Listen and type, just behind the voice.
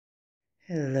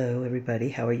Hello, everybody.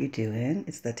 How are you doing?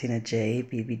 It's Latina J,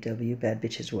 BBW, Bad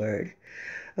Bitches Word.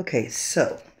 Okay,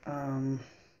 so, I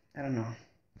don't know.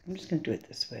 I'm just going to do it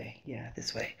this way. Yeah,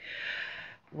 this way.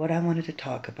 What I wanted to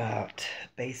talk about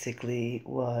basically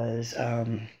was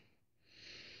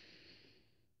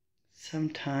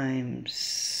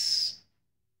sometimes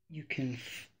you can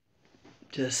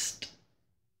just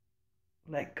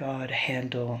let God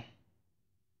handle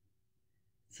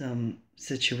some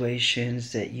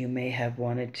situations that you may have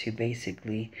wanted to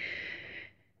basically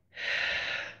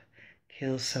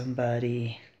kill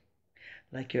somebody,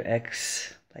 like your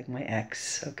ex, like my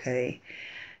ex, okay?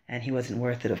 And he wasn't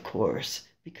worth it, of course,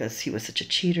 because he was such a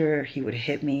cheater. He would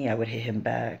hit me, I would hit him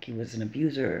back. He was an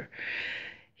abuser.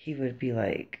 He would be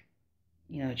like,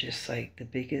 just like the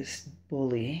biggest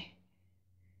bully.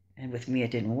 And with me,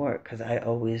 it didn't work because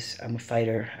I'm a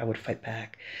fighter. I would fight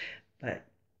back. But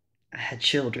I had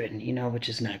children, which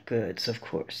is not good. So, of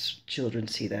course, children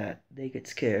see that. They get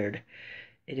scared.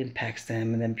 It impacts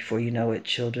them. And then before you know it,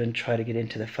 children try to get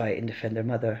into the fight and defend their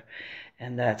mother.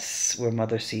 And that's where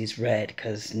mother sees red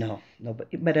because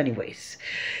nobody. But anyways,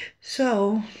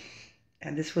 so,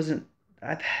 and this wasn't,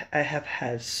 I have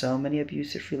had so many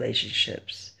abusive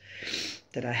relationships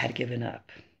that I had given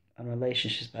up on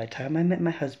relationships. By the time I met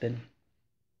my husband,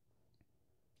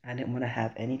 I didn't want to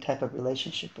have any type of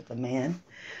relationship with a man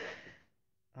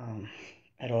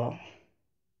at all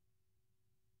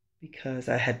because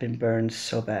I had been burned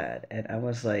so bad. And I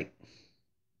was like,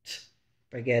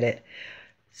 forget it.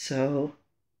 So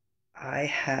I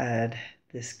had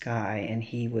this guy and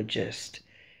he would just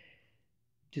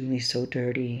do me so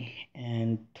dirty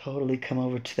and totally come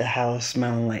over to the house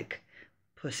smelling like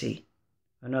pussy.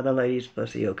 Another lady's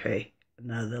pussy, okay?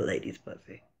 Another lady's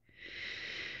pussy.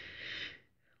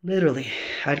 Literally,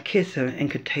 I'd kiss her and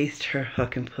could taste her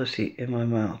fucking pussy in my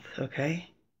mouth,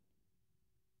 okay?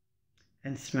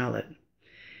 And smell it.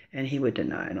 And he would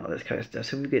deny and all this kind of stuff.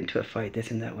 So we'd get into a fight,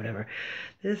 this and that, whatever.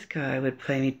 This guy would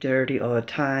play me dirty all the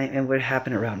time, and it would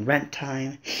happen around rent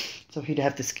time. So he'd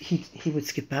have to, he would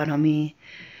skip out on me.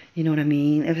 You know what I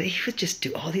mean? He would just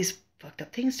do all these fucked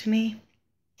up things to me.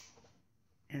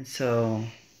 And so,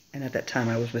 and at that time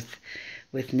I was with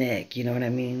Nick, you know what I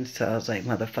mean? So I was like,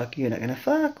 motherfucker, you're not gonna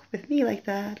fuck with me like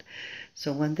that.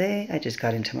 So one day I just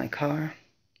got into my car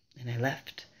and I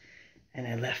left. And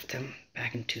I left him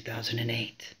back in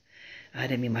 2008. I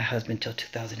didn't meet my husband till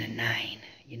 2009,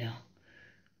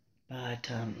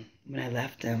 But when I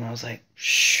left him, I was like,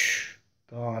 shh,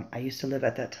 gone. I used to live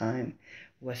at that time,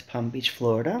 West Palm Beach,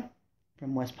 Florida.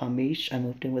 From West Palm Beach, I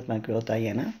moved in with my girl,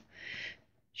 Diana.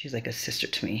 She's like a sister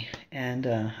to me. And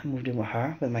I moved in with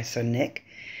her, with my son, Nick.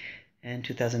 And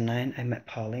 2009, I met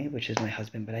Polly, which is my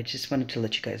husband. But I just wanted to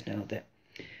let you guys know that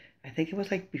I think it was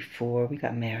like before we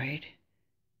got married.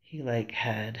 He like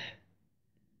had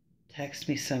texted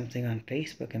me something on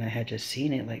Facebook and I had just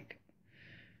seen it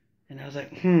and I was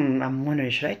like, I'm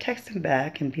wondering, should I text him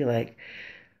back and be like,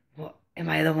 well, am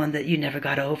I the one that you never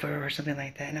got over or something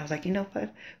like that? And I was like, you know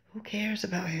what? Who cares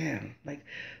about him? Like,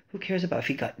 who cares about if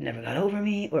he never got over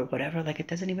me or whatever? Like, it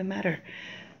doesn't even matter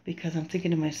because I'm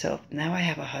thinking to myself, now I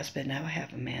have a husband. Now I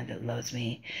have a man that loves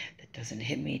me, that doesn't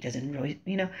hit me, doesn't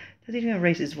even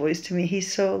raise his voice to me.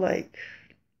 He's so like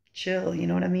chill, you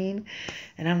know what I mean?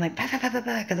 And I'm like, because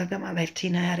I've got my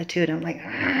Latina attitude. I'm like,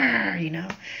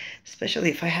 especially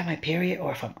if I have my period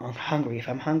or if I'm hungry. If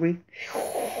I'm hungry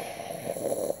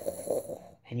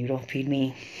and you don't feed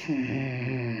me,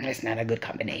 it's not a good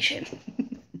combination.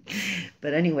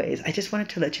 But anyways, I just wanted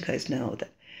to let you guys know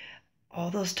that all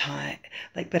those times,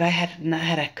 but I had not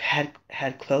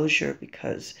had closure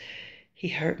because he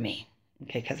hurt me,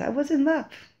 okay? Because I was in love.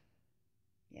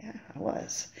 Yeah, I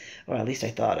was. Or at least I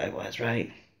thought I was,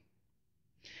 right?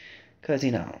 Because,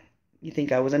 you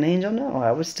think I was an angel? No,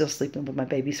 I was still sleeping with my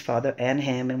baby's father and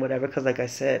him and whatever. Because, like I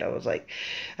said,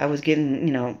 I was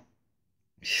getting,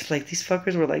 just like these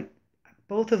fuckers were like,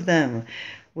 both of them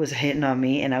was hitting on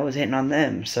me and I was hitting on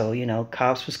them. So,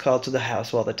 cops was called to the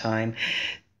house all the time.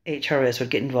 HRS would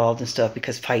get involved and stuff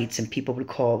because fights and people would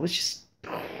call. It was just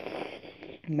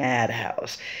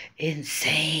madhouse,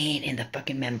 insane in the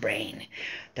fucking membrane.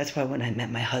 That's why when I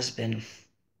met my husband,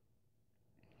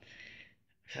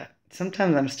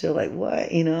 sometimes I'm still like,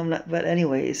 what? I'm not. But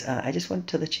anyways, I just wanted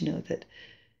to let you know that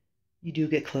you do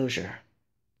get closure,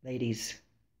 ladies.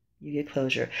 You get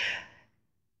closure,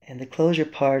 and the closure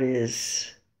part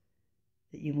is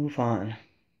that you move on,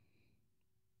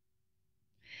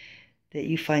 that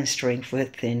you find strength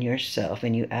within yourself,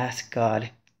 and you ask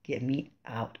God, get me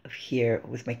out of here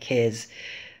with my kids.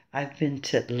 I've been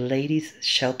to ladies'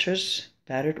 shelters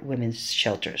battered women's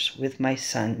shelters with my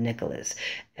son, Nicholas,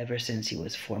 ever since he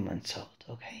was 4 months old,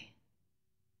 okay?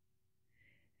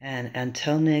 And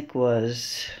until Nick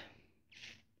was...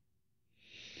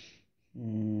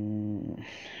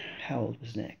 how old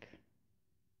was Nick?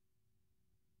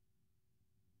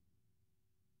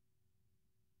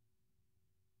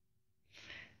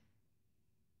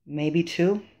 Maybe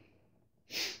two?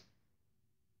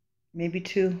 Maybe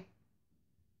 2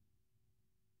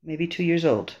 years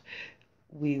old.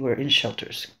 We were in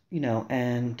shelters,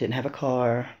 and didn't have a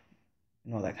car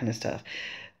and all that kind of stuff.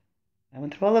 I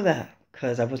went through all of that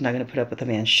because I was not going to put up with a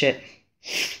man's shit.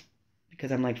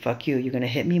 Because I'm like, fuck you. You're going to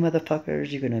hit me,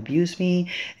 motherfuckers. You're going to abuse me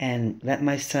and let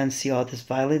my son see all this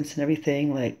violence and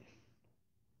everything. Like,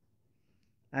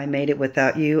 I made it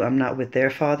without you. I'm not with their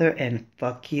father, and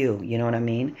fuck you. You know what I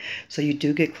mean? So you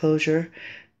do get closure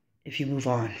if you move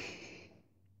on.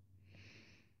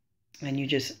 And you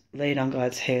just lay it on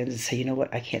God's hands and say, you know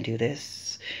what? I can't do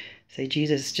this. Say,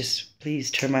 Jesus, just please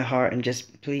turn my heart and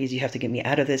just please, you have to get me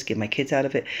out of this, get my kids out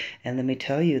of it. And let me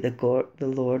tell you, the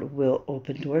Lord will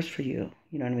open doors for you.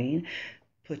 You know what I mean?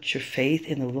 Put your faith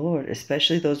in the Lord,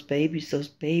 especially those babies. Those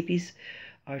babies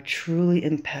are truly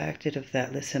impacted of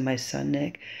that. Listen, my son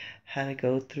Nick had to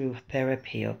go through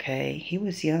therapy, okay? He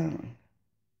was young.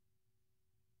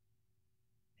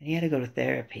 And he had to go to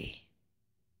therapy.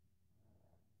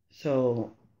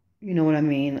 So, you know what I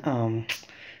mean?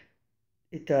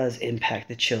 It does impact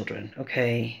the children,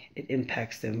 okay? It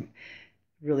impacts them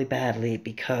really badly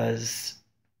because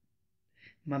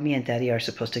mommy and daddy are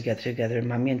supposed to get together, and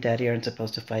mommy and daddy aren't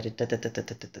supposed to fight it,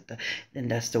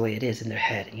 and that's the way it is in their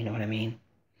head, you know what I mean?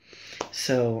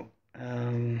 So,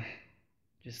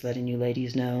 just letting you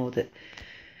ladies know that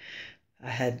I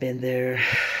had been there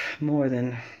more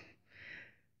than...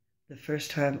 The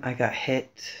first time I got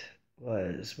hit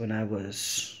was when I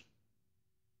was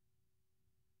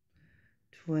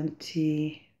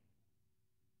 22,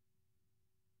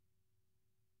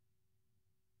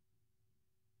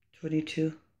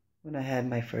 when I had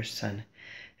my first son.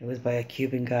 It was by a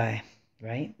Cuban guy,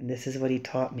 right? And this is what he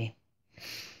taught me.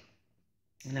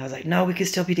 And I was like, no, we can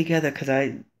still be together, because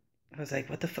I was like,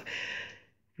 what the fuck?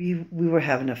 We were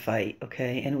having a fight,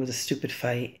 okay? And it was a stupid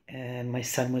fight. And my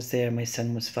son was there. My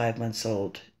son was 5 months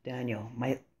old. Daniel,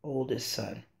 my oldest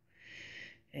son.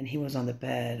 And he was on the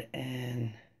bed,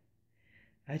 and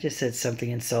I just said something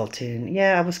insulting.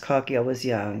 Yeah, I was cocky. I was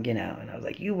young, and I was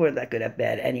like, you weren't that good at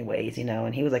bed anyways,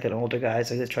 and he was like an older guy,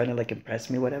 so he was trying to like impress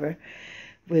me, whatever.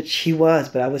 Which he was,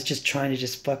 but I was just trying to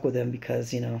just fuck with him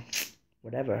because,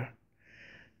 whatever.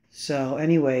 So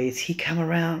anyways, he come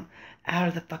around out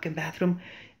of the fucking bathroom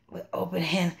with open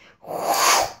hand.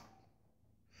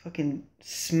 Fucking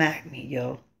smacked me,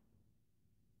 yo.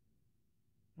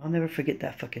 I'll never forget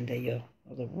that fucking day, yo. I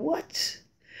was like, what?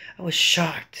 I was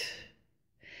shocked.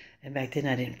 And back then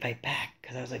I didn't fight back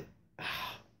because I was like,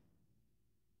 oh,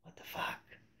 what the fuck?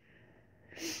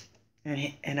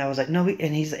 And I was like, no,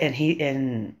 and he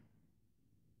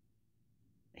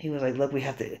was like, look, we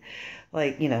have to,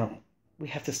 like, we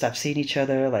have to stop seeing each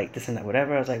other, like this and that,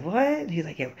 whatever. I was like, what? And he's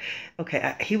like, yeah,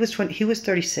 okay. He was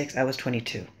 36, I was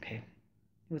 22. Okay, it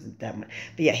wasn't that much,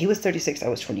 but yeah, he was 36, I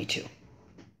was 22.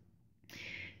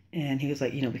 And he was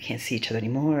like, we can't see each other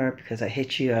anymore because I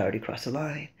hit you. I already crossed the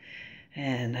line.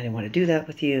 And I didn't want to do that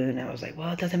with you. And I was like,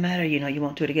 well, it doesn't matter. You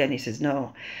won't do it again. And he says,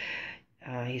 no.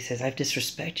 He says, I've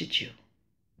disrespected you.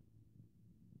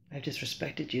 I've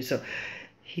disrespected you. So,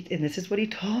 and this is what he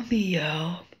told me,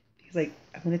 yo. He's like,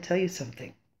 I'm going to tell you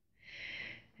something.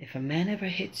 If a man ever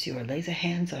hits you or lays a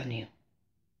hands on you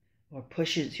or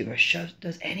pushes you or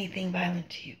does anything violent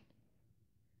to you,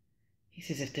 he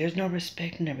says, if there's no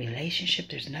respect in a relationship,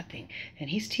 there's nothing. And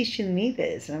he's teaching me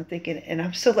this. And I'm thinking, and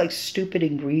I'm so like stupid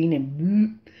and green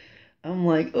and I'm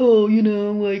like, oh,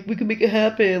 like we can make it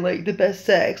happen. Like the best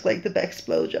sex, like the best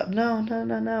blowjob.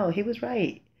 No. He was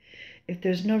right. If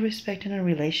there's no respect in a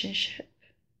relationship,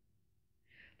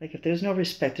 like if there's no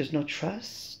respect, there's no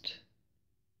trust.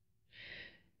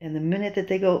 And the minute that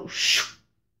they go,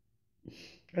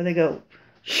 or they go,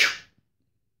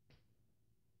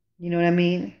 you know what I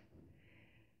mean?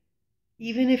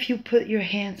 Even if you put your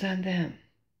hands on them,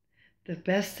 the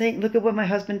best thing, look at what my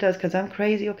husband does, because I'm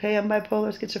crazy, okay? I'm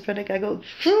bipolar, schizophrenic. I go,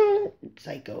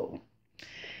 psycho.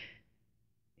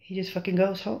 He just fucking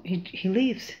goes home. He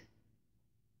leaves.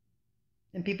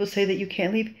 And people say that you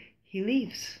can't leave. He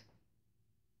leaves.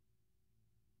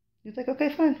 He's like, okay,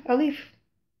 fine, I'll leave.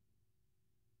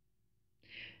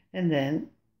 And then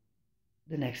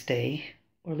the next day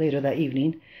or later that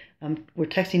evening, we're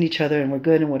texting each other and we're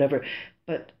good and whatever.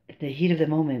 But in the heat of the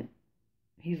moment,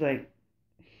 he's like,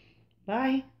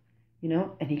 bye,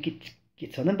 and he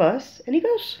gets on the bus, and he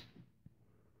goes.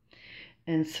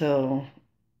 And so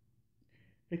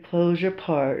the closure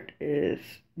part is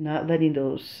not letting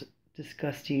those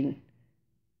disgusting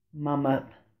mama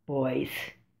boys,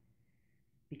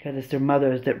 because it's their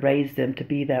mothers that raised them to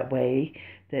be that way,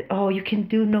 that, oh, you can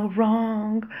do no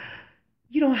wrong.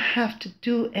 You don't have to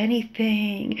do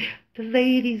anything. The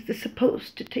ladies are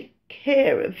supposed to take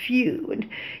care of you, and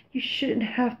you shouldn't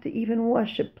have to even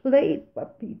wash a plate,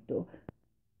 papito.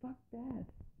 Fuck that.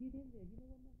 Get in there. You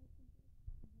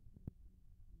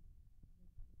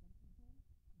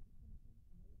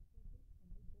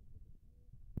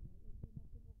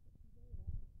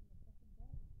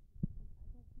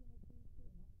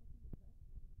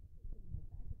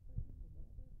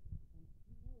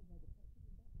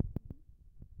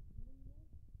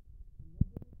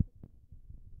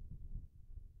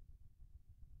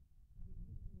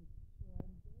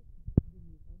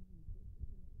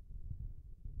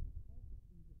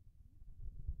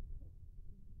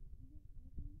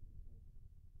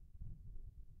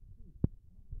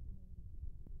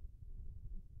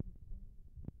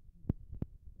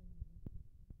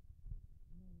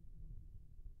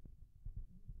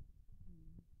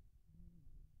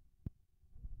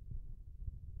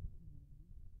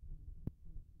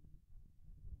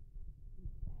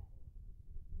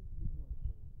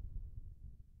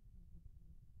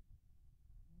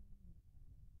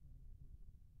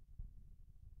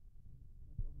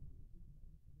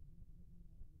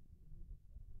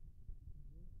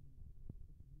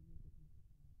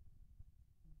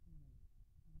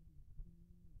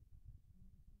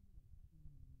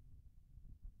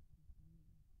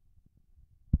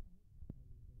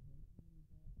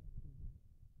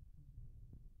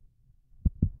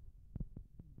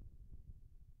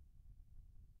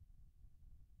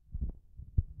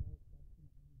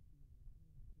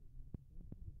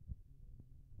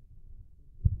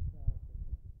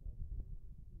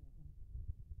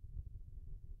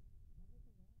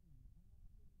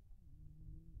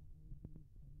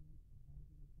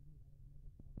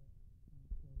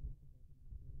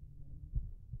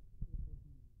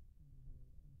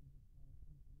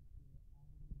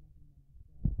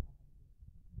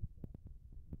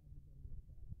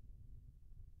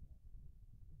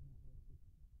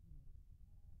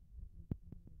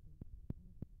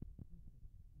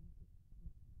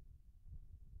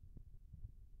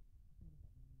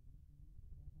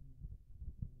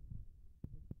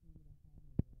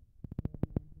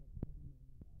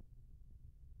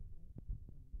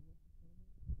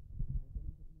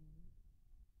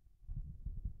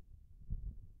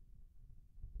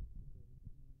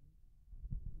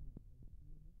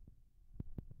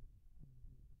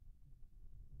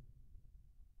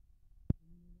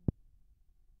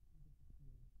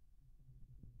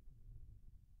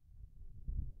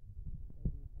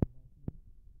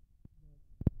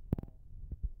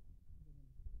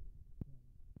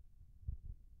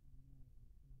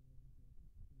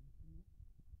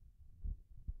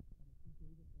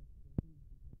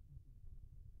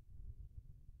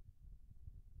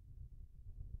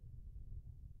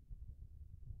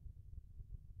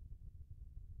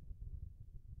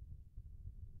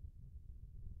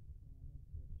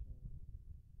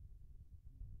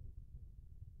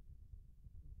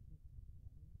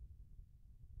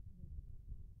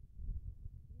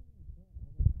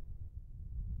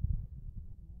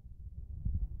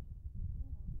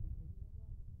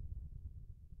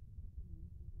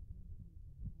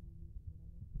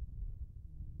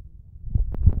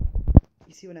know what?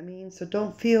 You see what I mean? So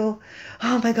don't feel,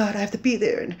 oh my God, I have to be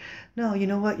there. And no, you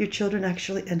know what? Your children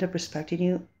actually end up respecting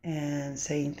you and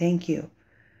saying thank you.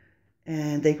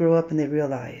 And they grow up and they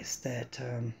realize that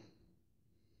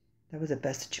that was the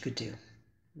best that you could do.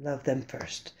 Love them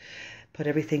first. Put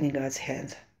everything in God's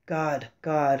hands. God,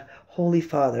 Holy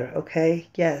Father, okay?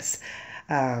 Yes,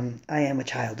 I am a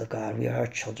child of God. We are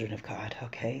children of God,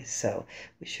 okay? So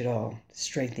we should all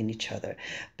strengthen each other.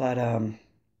 But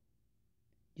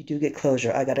you do get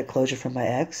closure. I got a closure from my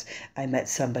ex. I met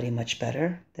somebody much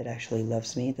better that actually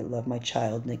loves me, that loved my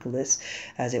child, Nicholas,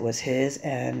 as it was his.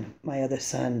 And my other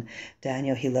son,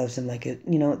 Daniel, he loves him like,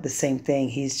 the same thing.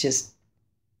 He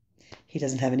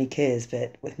doesn't have any kids,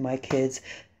 but with my kids,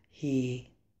 he's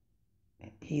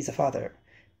a father,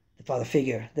 the father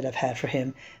figure that I've had for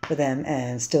them,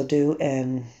 and still do.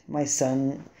 And my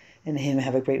son and him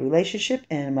have a great relationship.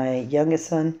 And my youngest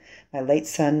son, my late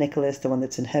son, Nicholas, the one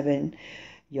that's in heaven,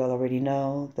 y'all already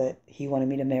know that he wanted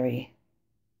me to marry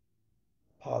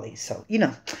Polly. So,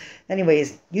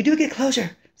 anyways, you do get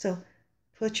closure. So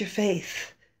put your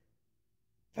faith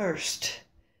first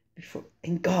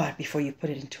in God before you put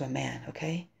it into a man,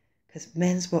 okay? Because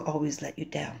men's will always let you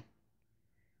down.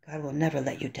 God will never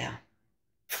let you down.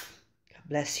 God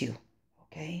bless you.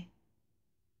 Okay?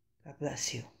 God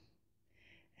bless you.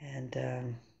 And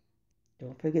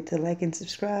don't forget to like and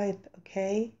subscribe.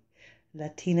 Okay?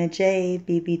 Latina J,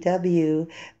 BBW,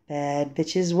 bad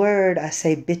bitches word. I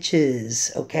say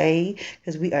bitches, okay?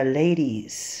 Because we are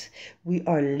ladies. We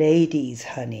are ladies,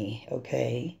 honey,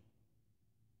 okay?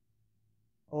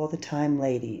 All the time,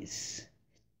 ladies.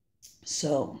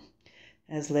 So,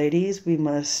 as ladies, we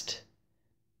must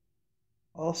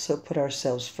also put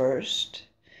ourselves first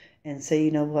and say,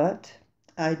 you know what?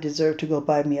 I deserve to go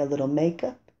buy me a little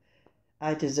makeup.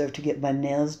 I deserve to get my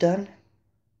nails done.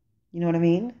 You know what I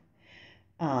mean?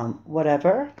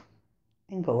 Whatever,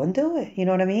 and go and do it. You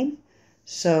know what I mean?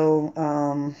 So,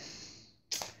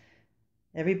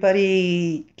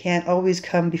 everybody can't always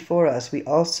come before us. We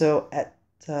also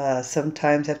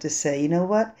sometimes have to say, you know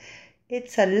what?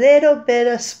 It's a little bit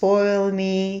of spoil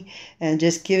me and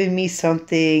just giving me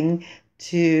something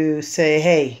to say,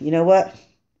 hey, you know what?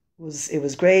 It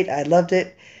was great. I loved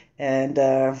it. And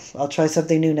I'll try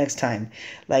something new next time.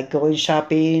 Like going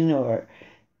shopping or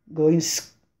going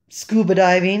scuba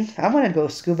diving. I want to go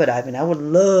scuba diving. I would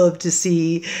love to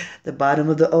see the bottom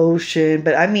of the ocean,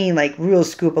 but I mean like real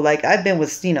scuba. Like I've been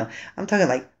with, I'm talking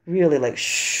like really like,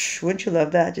 wouldn't you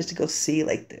love that? Just to go see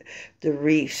like the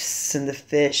reefs and the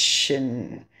fish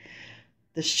and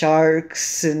the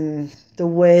sharks and the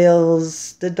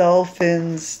whales, the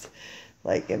dolphins.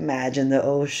 Like imagine the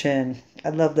ocean. I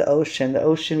love the ocean. The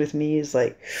ocean with me is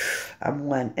like, I'm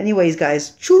one. Anyways,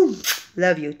 guys, choo,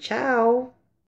 love you. Ciao.